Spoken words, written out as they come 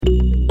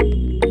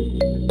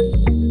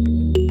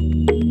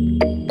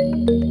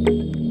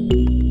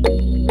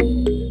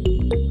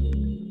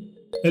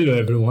Hello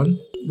everyone,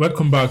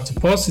 welcome back to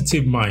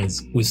Positive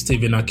Minds with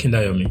Stephen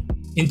Akindayomi.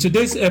 In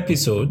today's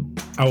episode,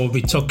 I will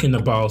be talking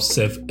about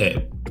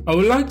self-help. I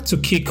would like to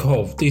kick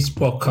off this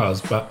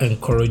podcast by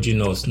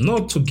encouraging us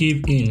not to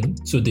give in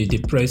to the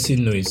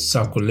depressing noise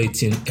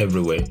circulating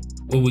everywhere.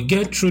 We will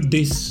get through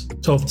these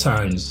tough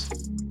times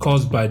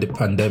caused by the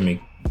pandemic.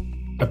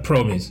 I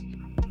promise.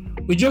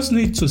 We just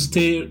need to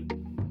stay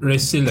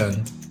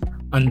resilient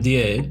and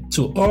adhere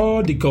to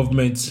all the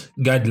government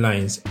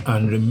guidelines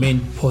and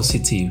remain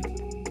positive.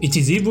 It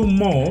is even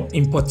more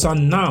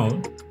important now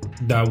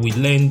that we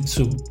learn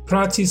to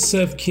practice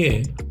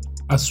self-care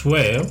as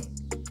well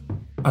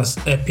as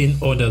helping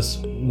others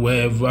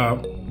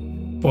wherever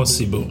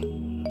possible.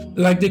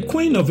 Like the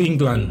Queen of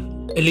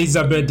England,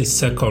 Elizabeth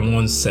II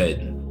once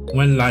said,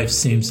 "When life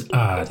seems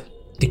hard,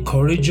 the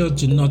courageous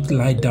do not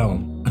lie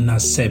down and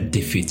accept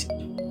defeat.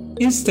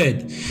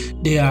 Instead,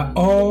 they are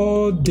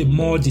all the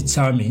more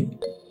determined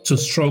to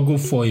struggle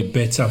for a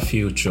better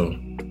future."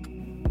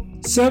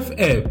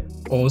 Self-help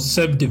or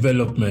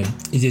self-development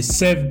is a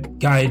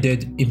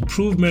self-guided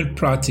improvement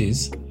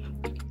practice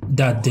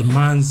that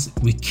demands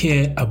we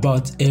care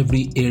about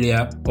every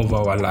area of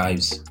our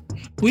lives,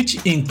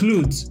 which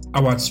includes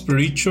our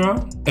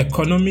spiritual,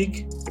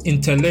 economic,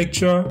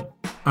 intellectual,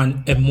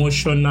 and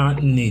emotional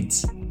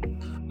needs.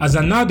 As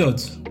an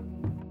adult,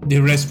 the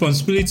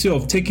responsibility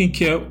of taking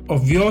care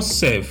of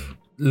yourself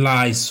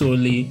lies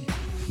solely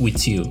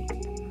with you.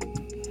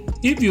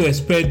 If you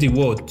expect the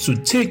world to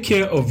take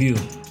care of you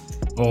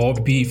or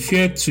be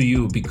fair to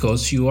you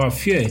because you are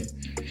fair,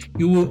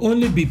 you will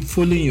only be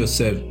fooling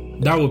yourself.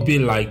 That would be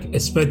like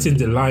expecting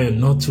the lion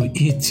not to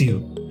eat you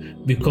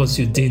because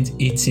you didn't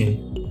eat him.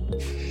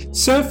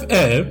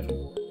 Self-help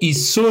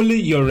is solely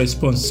your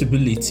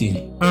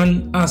responsibility,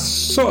 and as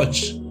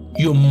such,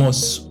 you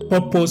must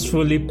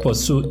purposefully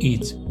pursue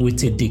it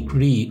with a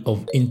degree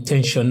of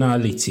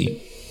intentionality.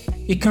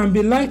 It can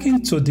be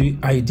likened to the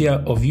idea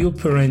of you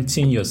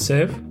parenting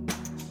yourself,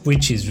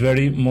 which is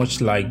very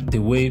much like the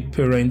way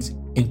parents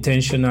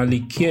intentionally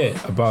care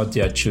about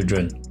their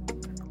children,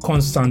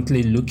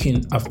 constantly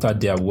looking after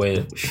their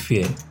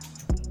welfare.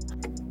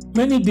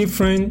 Many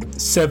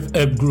different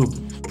self-help group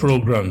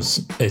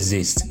programs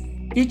exist,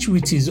 each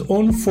with its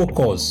own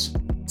focus,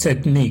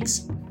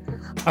 techniques,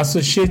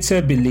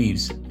 associated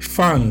beliefs,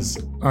 fans,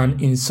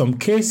 and in some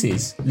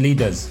cases,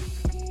 leaders.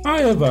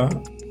 However,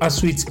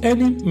 as with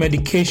any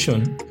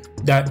medication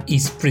that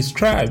is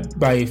prescribed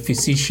by a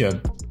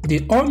physician,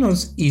 the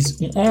onus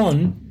is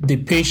on the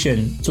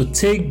patient to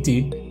take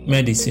the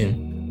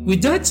medicine.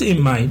 With that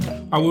in mind,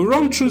 I will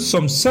run through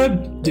some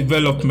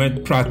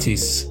self-development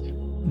practice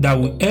that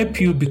will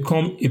help you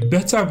become a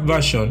better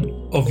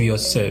version of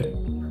yourself.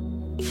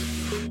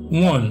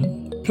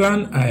 1.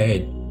 Plan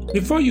ahead.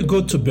 Before you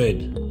go to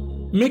bed,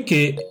 make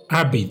a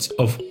habit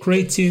of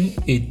creating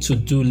a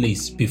to-do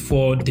list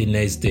before the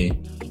next day.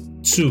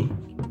 2.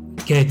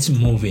 Get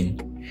moving.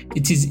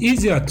 It is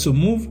easier to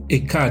move a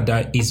car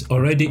that is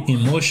already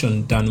in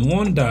motion than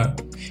one that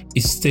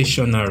is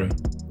stationary.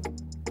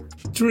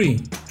 3.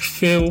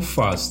 Fail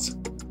fast.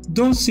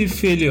 Don't see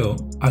failure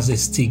as a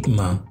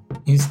stigma.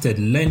 Instead,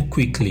 learn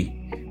quickly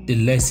the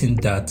lesson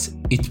that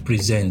it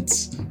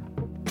presents.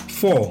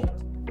 4.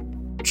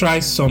 Try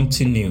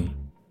something new.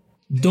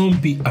 Don't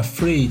be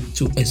afraid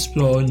to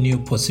explore new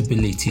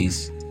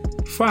possibilities.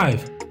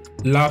 5.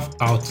 Laugh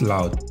out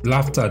loud.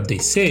 Laughter, they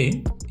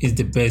say, is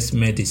the best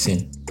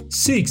medicine.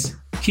 6.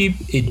 Keep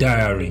a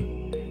diary.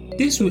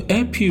 This will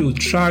help you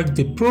track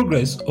the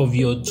progress of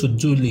your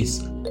to-do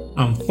list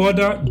and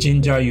further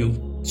ginger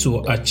you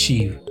to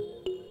achieve.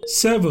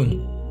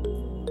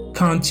 7.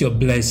 Count your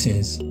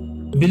blessings.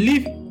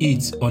 Believe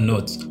it or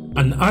not,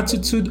 an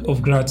attitude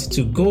of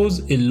gratitude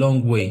goes a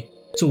long way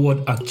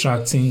toward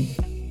attracting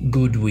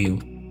goodwill.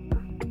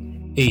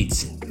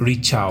 8.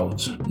 Reach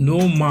out.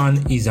 No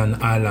man is an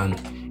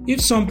island.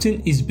 If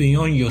something is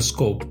beyond your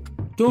scope,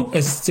 don't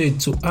hesitate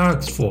to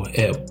ask for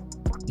help.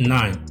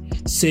 9.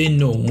 Say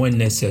no when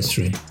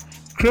necessary.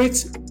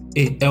 Create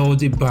a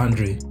healthy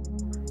boundary.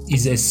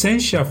 It's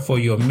essential for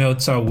your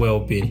mental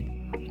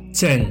well-being.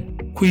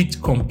 10.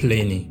 Quit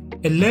complaining.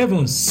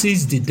 11.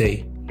 Seize the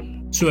day.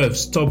 12.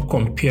 Stop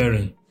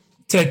comparing.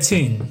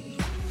 13.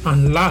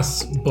 And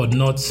last but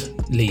not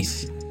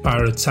least,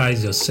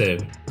 prioritize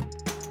yourself.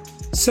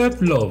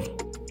 Self-love,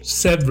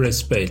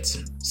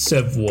 self-respect,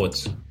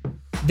 self-worth.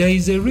 There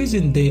is a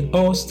reason they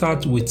all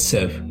start with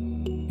self.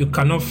 You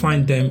cannot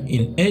find them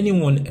in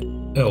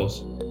anyone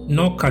else,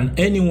 nor can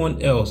anyone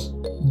else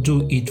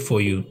do it for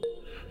you.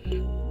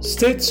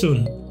 Stay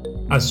tuned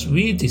as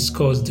we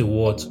discuss the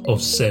worth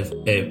of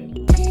self-help.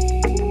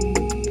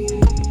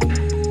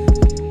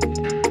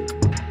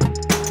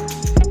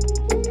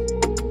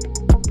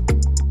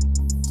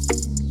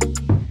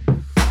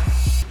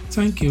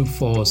 Thank you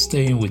for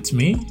staying with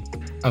me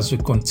as we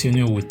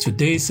continue with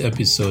today's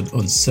episode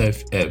on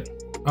self-help.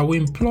 I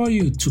will implore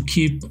you to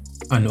keep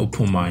an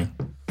open mind.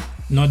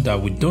 Not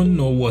that we don't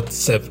know what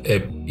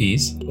self-help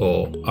is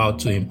or how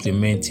to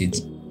implement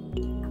it,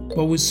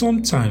 but we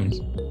sometimes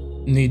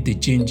need the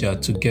ginger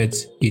to get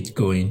it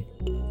going.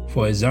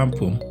 For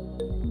example,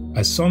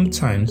 I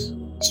sometimes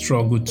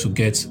struggle to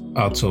get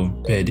out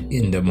of bed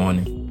in the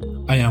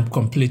morning. I am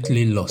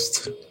completely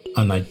lost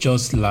and I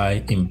just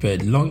lie in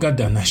bed longer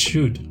than I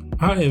should.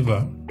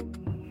 However,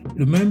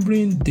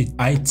 remembering the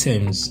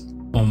items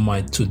on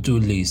my to-do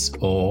list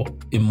or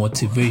a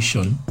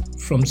motivation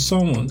from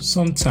someone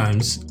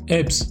sometimes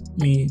helps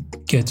me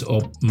get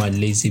up my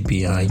lazy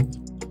behind.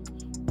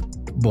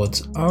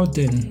 But how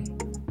then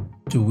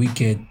do we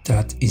get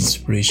that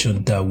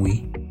inspiration that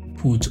will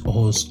put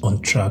us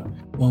on track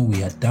when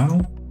we are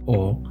down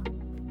or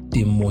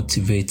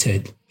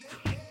demotivated?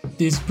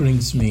 This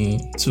brings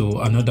me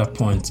to another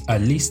point I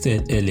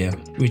listed earlier,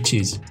 which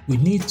is we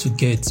need to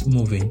get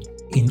moving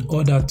in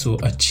order to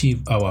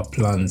achieve our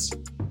plans,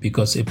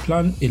 because a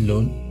plan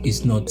alone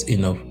is not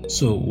enough.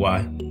 So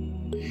why?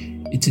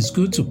 It is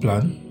good to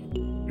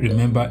plan.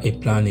 Remember, a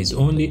plan is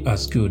only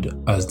as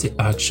good as the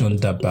action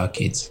that back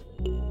it.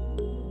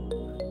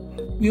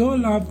 We all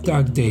have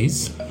dark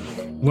days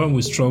when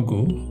we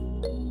struggle,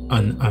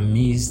 and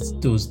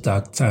amidst those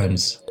dark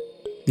times,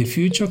 the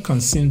future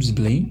can seem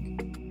bleak.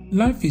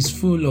 Life is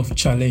full of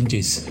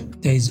challenges.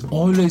 There is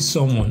always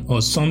someone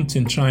or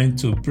something trying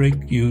to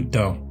break you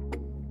down.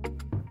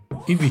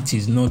 If it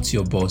is not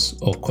your boss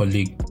or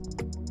colleague,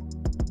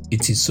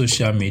 it is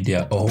social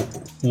media, or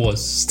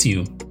worse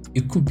still,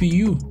 it could be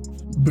you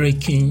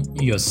breaking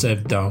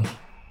yourself down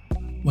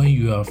when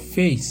you are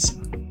faced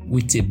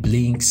with a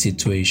bleak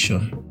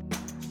situation.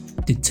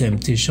 The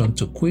temptation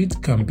to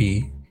quit can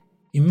be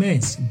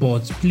immense,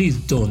 but please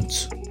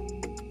don't.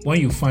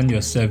 When you find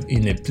yourself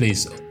in a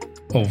place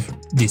of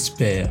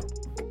despair,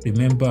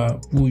 remember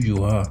who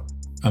you are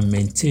and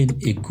maintain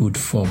a good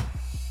form.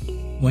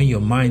 When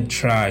your mind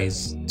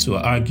tries to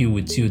argue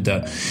with you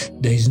that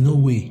there is no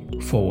way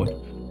forward,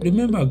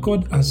 remember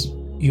God has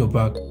your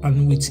back,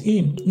 and with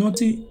Him,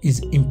 nothing is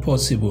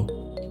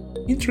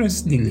impossible.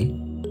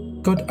 Interestingly,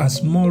 God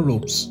has more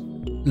ropes,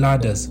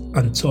 ladders,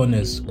 and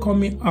tunnels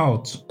coming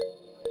out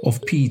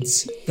of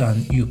pits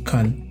than you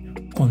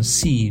can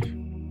conceive.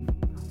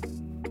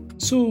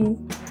 So,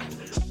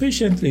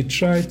 patiently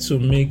try to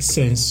make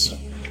sense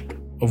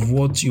of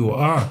what you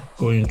are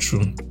going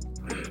through.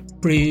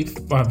 Pray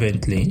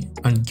fervently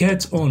and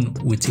get on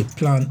with a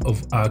plan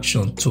of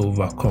action to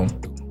overcome.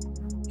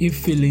 If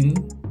feeling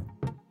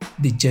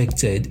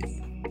dejected,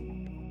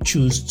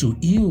 choose to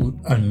heal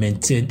and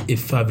maintain a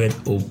fervent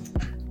hope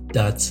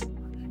that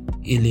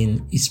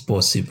healing is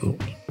possible.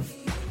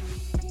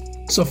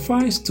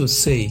 Suffice to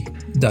say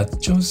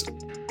that just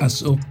as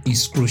hope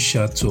is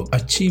crucial to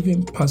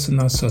achieving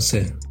personal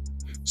success,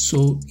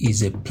 so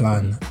is a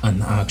plan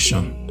and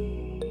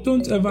action.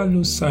 Don't ever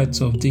lose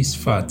sight of this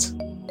fact.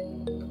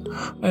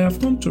 I have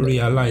come to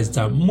realize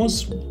that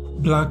most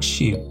black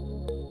sheep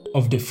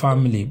of the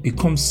family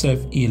become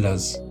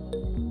self-healers,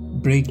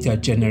 break their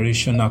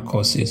generational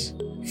curses,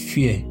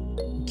 fear,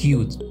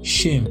 guilt,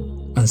 shame,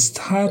 and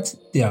start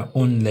their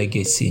own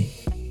legacy.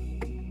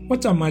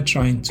 What am I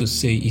trying to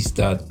say is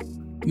that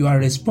you are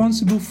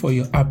responsible for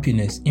your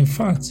happiness. In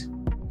fact,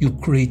 you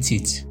create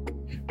it,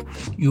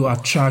 you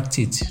attract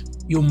it,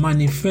 you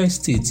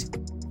manifest it.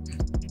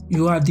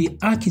 You are the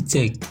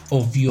architect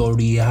of your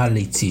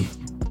reality.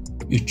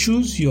 You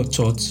choose your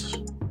thoughts,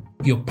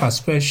 your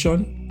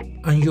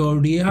perception, and your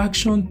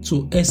reaction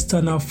to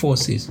external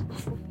forces.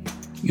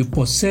 You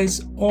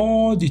possess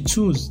all the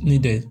tools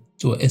needed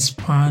to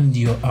expand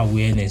your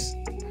awareness,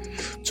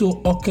 to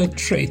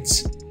orchestrate,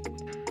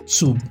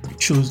 to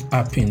choose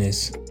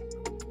happiness,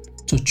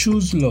 to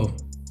choose love.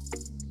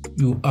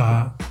 You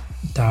are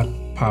that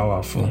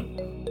powerful.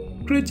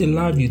 Create a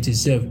life you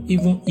deserve,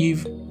 even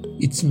if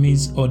it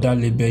means others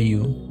label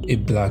you a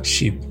black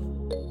sheep.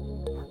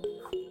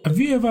 Have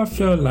you ever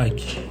felt like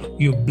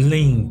you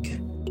blink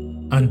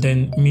and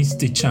then miss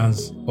the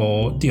chance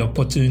or the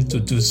opportunity to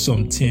do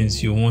some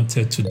things you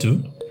wanted to do?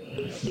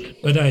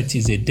 Whether it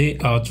is a day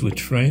out with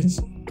friends,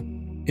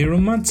 a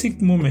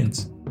romantic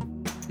moment,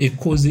 a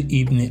cozy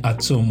evening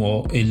at home,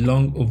 or a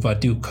long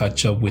overdue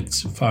catch-up with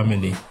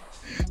family.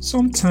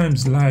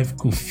 Sometimes life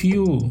could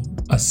feel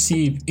as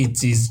if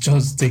it is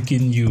just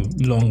taking you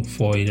long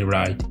for a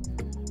ride.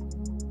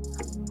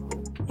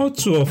 All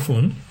too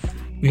often,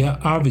 we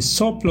have a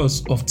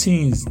surplus of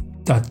things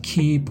that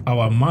keep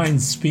our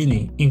minds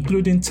spinning,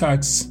 including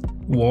tax,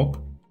 work,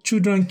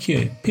 children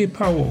care,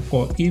 paperwork,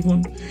 or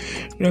even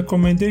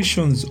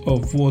recommendations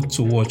of what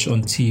to watch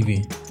on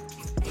TV.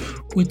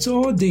 With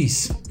all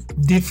these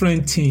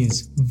different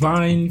things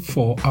vying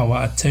for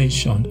our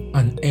attention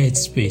and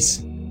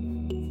headspace,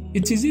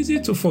 it is easy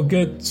to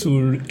forget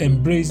to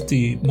embrace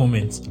the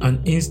moment,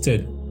 and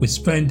instead we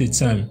spend the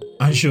time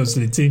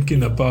anxiously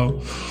thinking about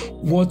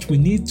what we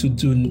need to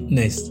do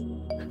next.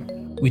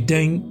 We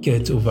then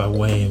get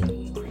overwhelmed,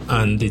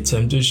 and the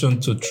temptation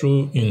to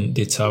throw in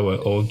the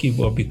towel or give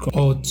up becomes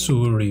all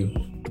too real.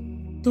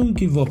 Don't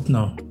give up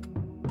now.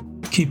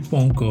 Keep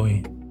on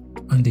going,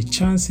 and the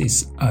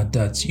chances are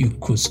that you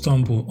could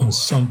stumble on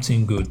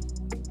something good.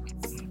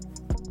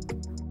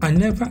 I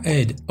never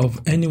heard of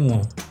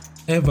anyone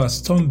ever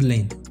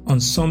stumbling on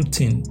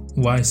something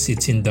while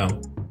sitting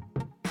down.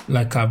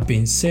 Like I've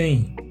been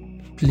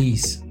saying,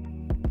 please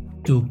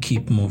do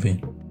keep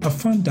moving. I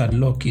found that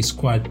luck is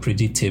quite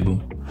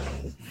predictable.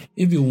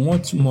 If you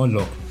want more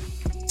luck,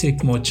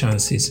 take more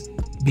chances,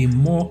 be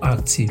more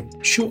active,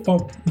 show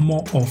up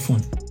more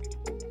often.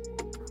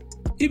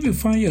 If you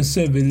find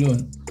yourself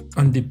alone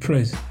and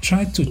depressed,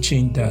 try to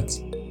change that.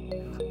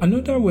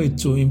 Another way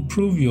to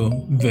improve your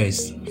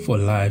zest for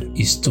life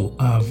is to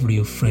have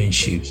real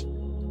friendships.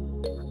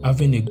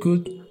 Having a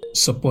good,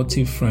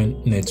 supportive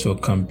friend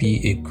network can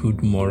be a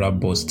good moral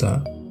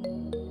booster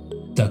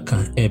that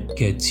can help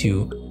get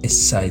you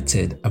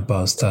excited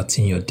about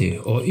starting your day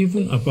or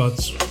even about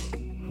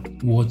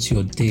what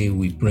your day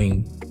will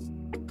bring.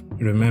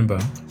 Remember,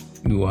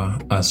 you are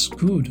as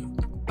good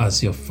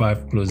as your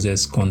 5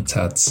 closest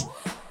contacts,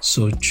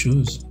 so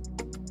choose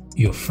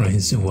your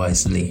friends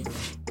wisely.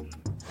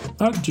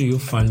 How do you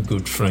find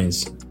good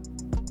friends?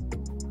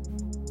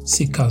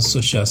 Seek out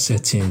social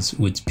settings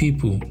with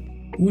people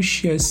who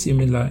share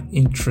similar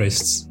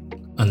interests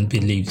and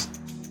beliefs.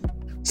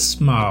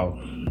 Smile,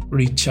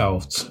 reach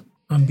out,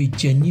 and be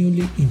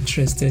genuinely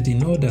interested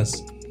in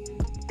others.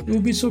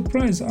 You'll be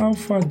surprised how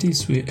far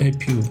this will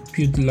help you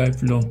build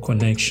lifelong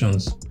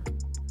connections.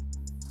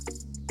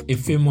 A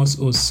famous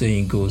old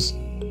saying goes,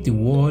 the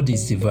world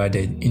is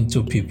divided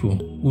into people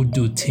who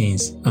do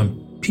things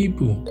and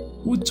people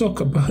who talk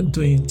about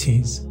doing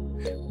things.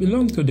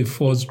 Belong to the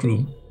first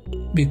group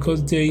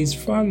because there is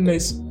far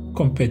less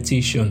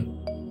competition.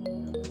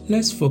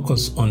 Let's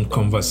focus on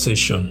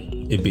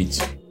conversation a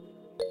bit.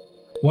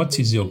 What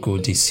is your goal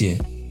this year?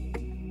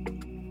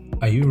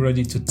 Are you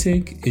ready to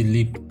take a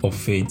leap of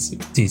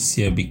faith this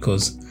year?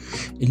 Because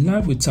a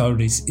life without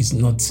risk is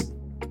not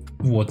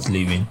worth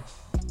living.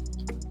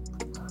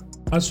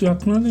 As we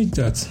acknowledge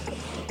that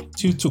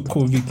due to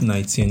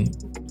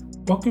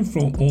COVID-19, working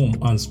from home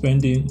and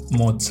spending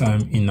more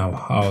time in our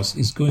house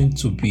is going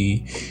to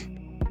be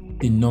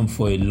the norm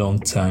for a long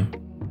time.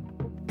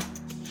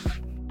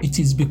 It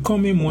is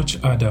becoming much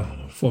harder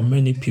for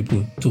many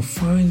people to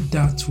find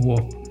that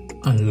work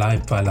and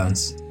life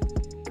balance.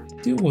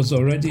 This was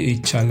already a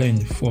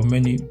challenge for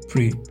many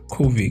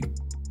pre-COVID,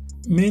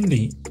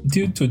 mainly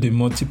due to the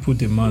multiple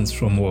demands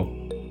from work,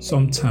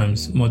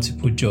 sometimes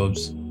multiple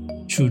jobs,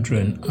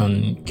 children,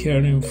 and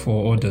caring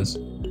for others.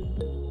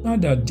 Now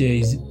that there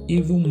is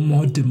even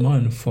more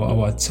demand for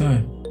our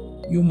time,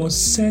 you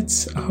must set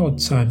out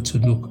time to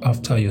look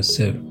after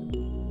yourself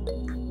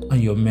and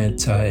your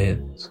mental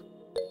health.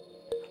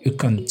 You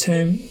can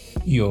term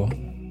your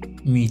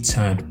me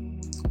time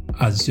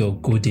as your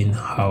golden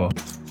hour.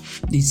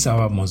 This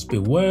hour must be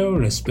well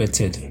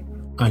respected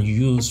and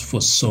used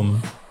for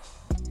some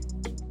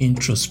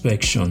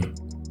introspection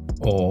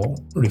or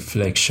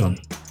reflection.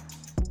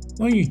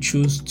 When you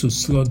choose to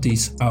slot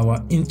this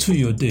hour into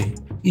your day,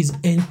 it's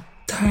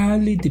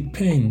entirely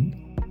depend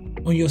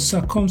on your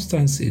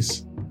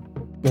circumstances,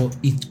 but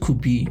it could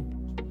be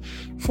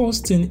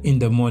first thing in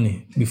the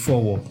morning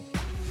before work.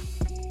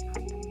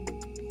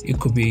 It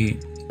could be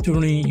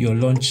during your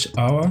lunch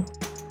hour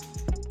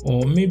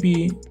or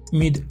maybe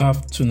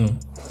mid-afternoon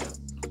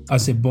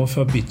as a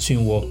buffer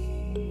between work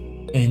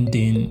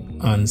ending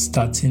and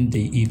starting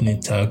the evening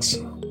tasks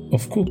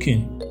of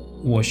cooking,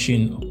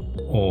 washing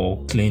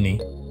or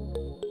cleaning.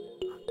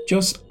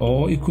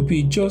 Or it could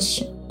be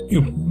just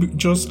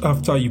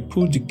after you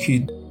put the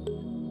kid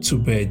to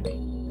bed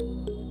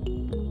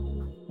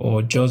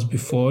or just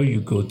before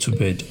you go to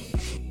bed.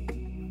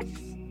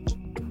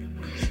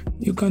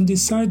 You can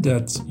decide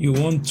that you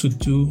want to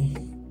do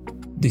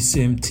the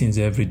same things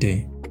every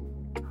day.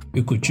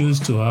 You could choose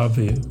to have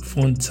a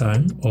fun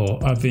time or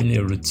having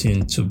a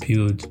routine to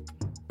build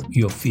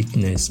your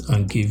fitness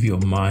and give your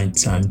mind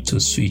time to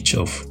switch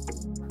off.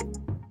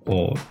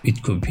 Or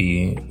it could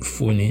be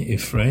phoning a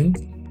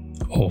friend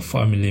or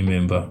family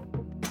member.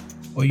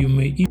 Or you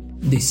may even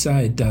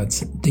decide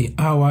that the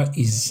hour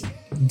is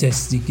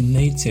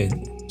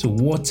designated to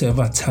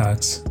whatever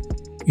task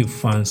you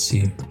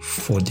fancy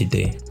for the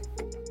day.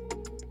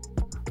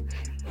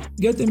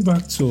 Getting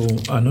back to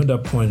another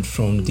point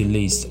from the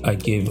list I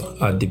gave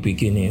at the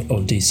beginning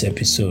of this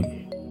episode,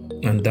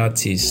 and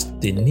that is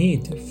the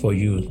need for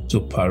you to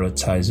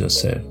prioritize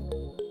yourself.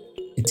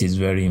 It is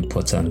very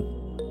important.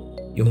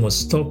 You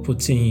must stop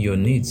putting your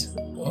needs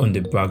on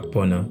the back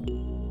burner.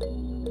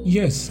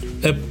 Yes,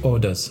 help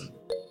others,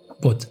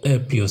 but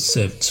help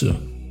yourself too.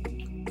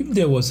 If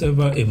there was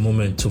ever a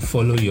moment to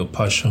follow your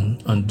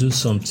passion and do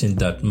something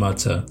that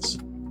matters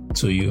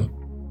to you,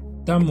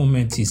 that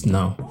moment is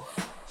now.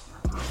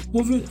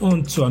 Moving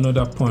on to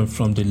another point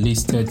from the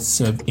listed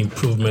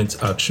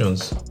self-improvement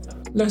actions,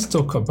 let's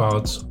talk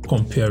about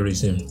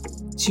comparison.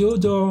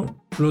 Theodore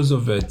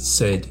Roosevelt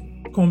said,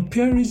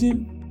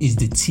 "Comparison is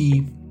the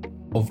thief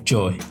of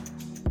joy."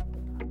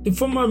 The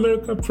former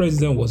American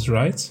president was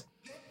right,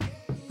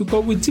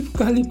 because we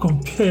typically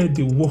compare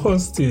the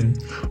worst thing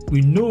we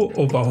know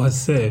of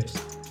ourselves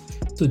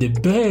to the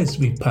best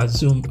we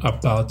presume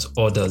about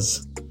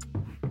others.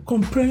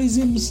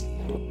 Comparisons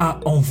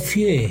are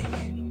unfair.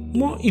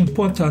 More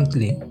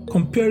importantly,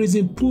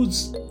 comparison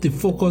puts the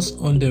focus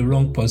on the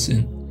wrong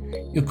person.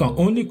 You can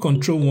only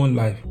control one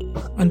life,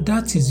 and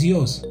that is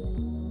yours.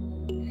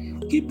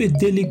 Keep a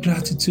daily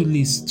gratitude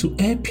list to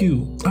help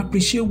you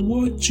appreciate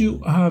what you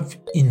have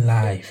in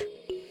life.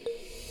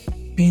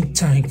 Being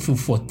thankful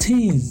for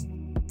things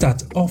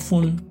that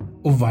often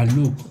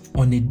overlook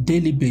on a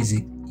daily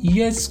basis,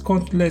 yet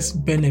countless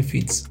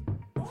benefits.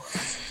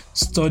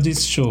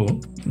 Studies show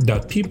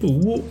that people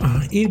who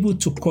are able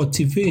to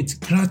cultivate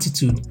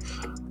gratitude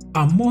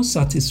are more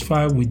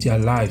satisfied with their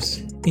lives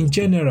in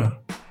general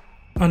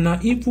and are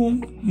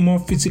even more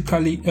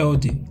physically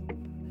healthy.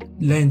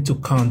 Learn to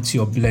count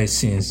your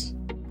blessings.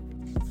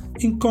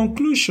 In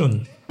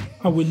conclusion,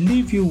 I will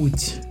leave you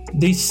with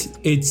these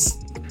 8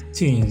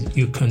 things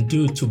you can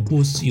do to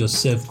boost your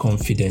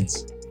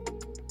self-confidence.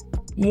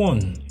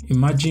 1.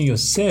 Imagine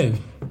yourself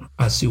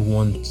as you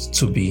want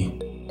to be.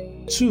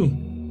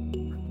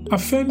 2.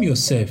 Affirm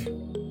yourself.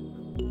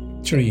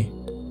 3.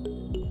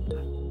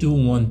 Do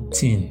one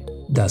thing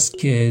that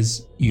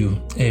scares you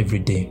every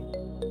day.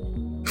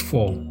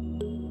 4.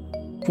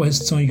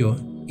 Question your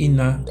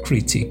inner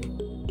critic.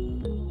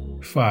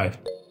 5.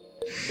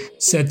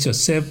 Set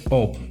yourself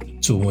up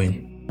to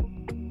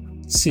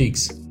win.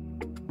 6.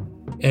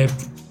 Help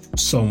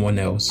someone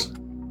else.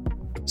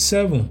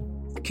 7.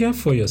 Care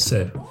for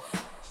yourself.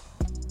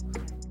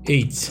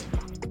 8.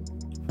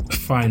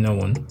 Final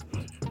one.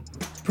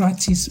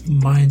 Practice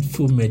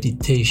mindful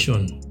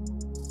meditation.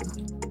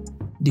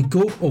 The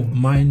goal of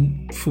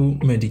mindful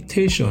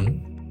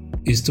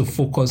meditation is to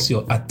focus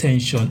your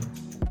attention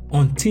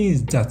on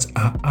things that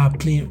are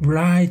happening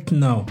right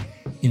now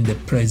in the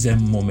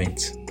present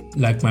moment.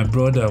 Like my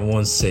brother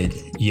once said,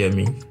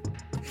 Yemi,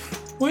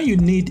 when you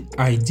need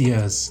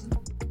ideas,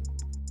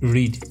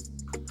 read.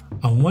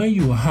 And when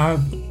you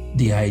have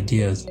the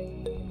ideas,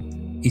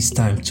 it's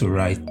time to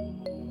write.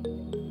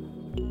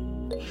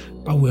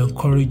 I will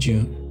encourage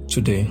you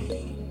today.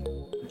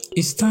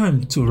 It's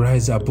time to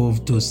rise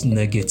above those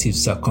negative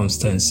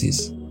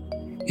circumstances.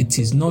 It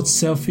is not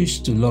selfish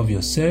to love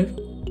yourself,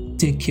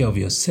 take care of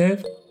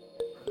yourself,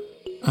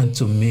 and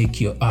to make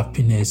your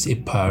happiness a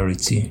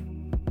priority.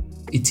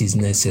 It is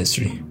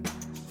necessary.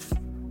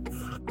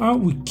 How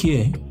we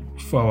care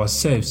for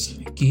ourselves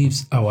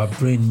gives our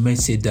brain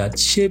message that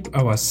shape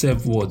our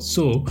self-worth.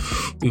 So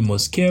we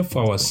must care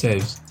for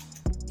ourselves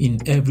in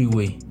every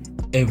way,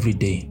 every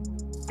day.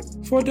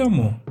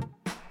 Furthermore,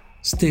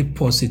 stay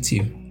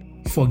positive,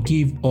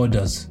 forgive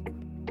others,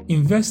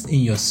 invest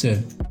in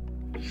yourself,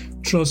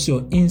 trust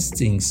your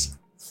instincts,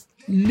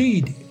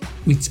 lead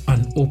with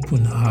an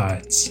open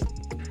heart.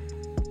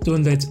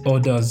 Don't let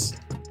others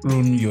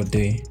ruin your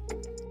day.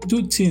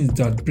 Do things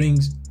that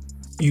brings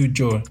you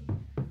joy.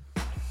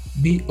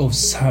 Be of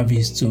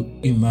service to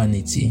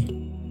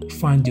humanity.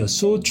 Find your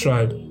soul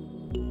tribe,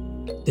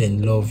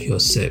 then love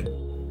yourself.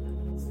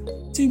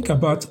 Think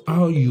about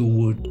how you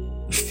would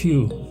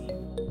feel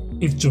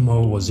if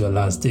tomorrow was your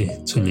last day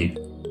to live.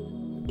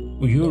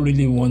 Will you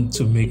really want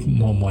to make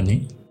more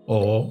money,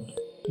 or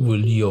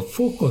will your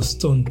focus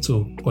turn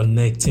to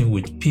connecting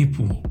with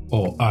people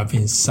or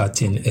having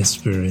certain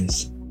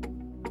experience?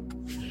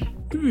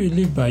 If you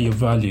live by your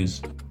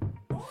values,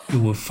 you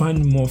will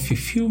find more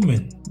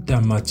fulfillment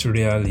than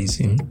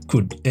materialism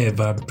could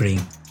ever bring.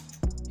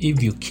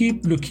 If you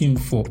keep looking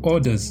for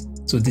others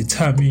to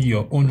determine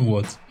your own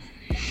worth,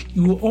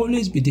 you will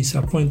always be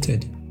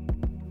disappointed.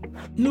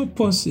 No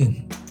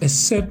person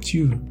except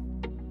you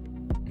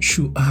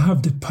should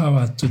have the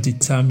power to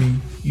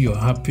determine your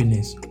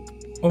happiness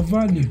or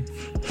value.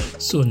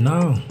 So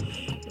now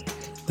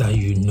that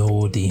you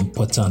know the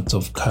importance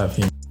of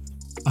carving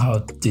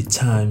out the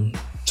time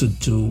to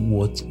do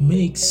what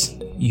makes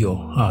your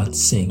heart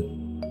sing,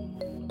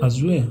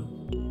 as well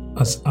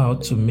as how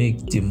to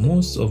make the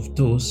most of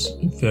those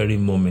very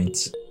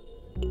moments,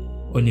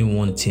 only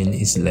one thing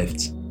is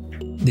left: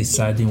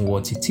 deciding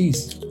what it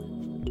is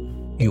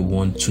you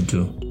want to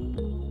do.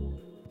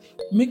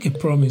 Make a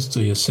promise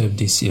to yourself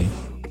this year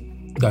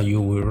that you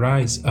will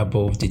rise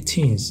above the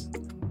things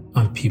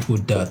and people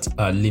that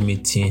are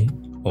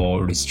limiting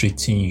or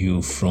restricting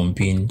you from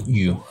being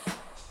you.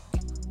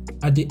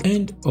 At the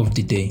end of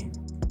the day,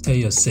 tell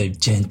yourself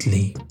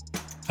gently,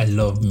 I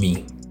love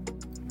me.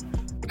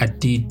 I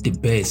did the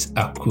best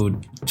I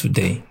could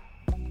today.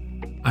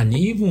 And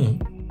even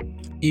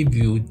if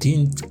you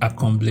didn't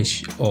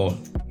accomplish all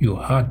you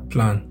had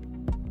planned,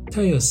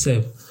 tell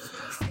yourself,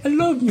 I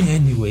love me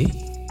anyway.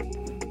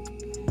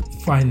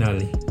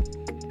 Finally,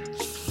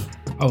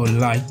 I would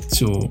like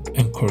to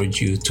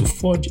encourage you to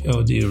forge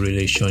healthy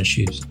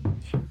relationships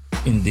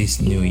in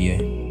this new year.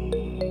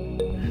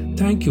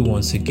 Thank you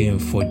once again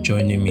for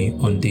joining me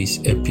on this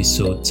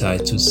episode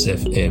titled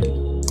Self-Help.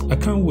 I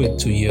can't wait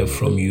to hear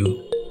from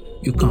you.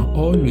 You can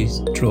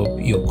always drop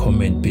your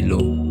comment below.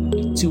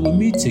 Till we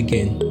meet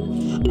again,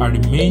 I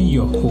remain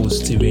your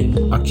host, Stephen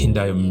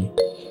Akindayomi.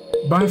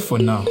 Bye for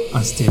now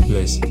and stay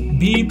blessed.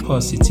 Be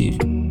positive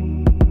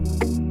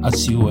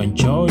as you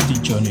enjoy the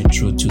journey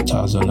through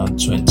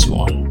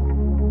 2021.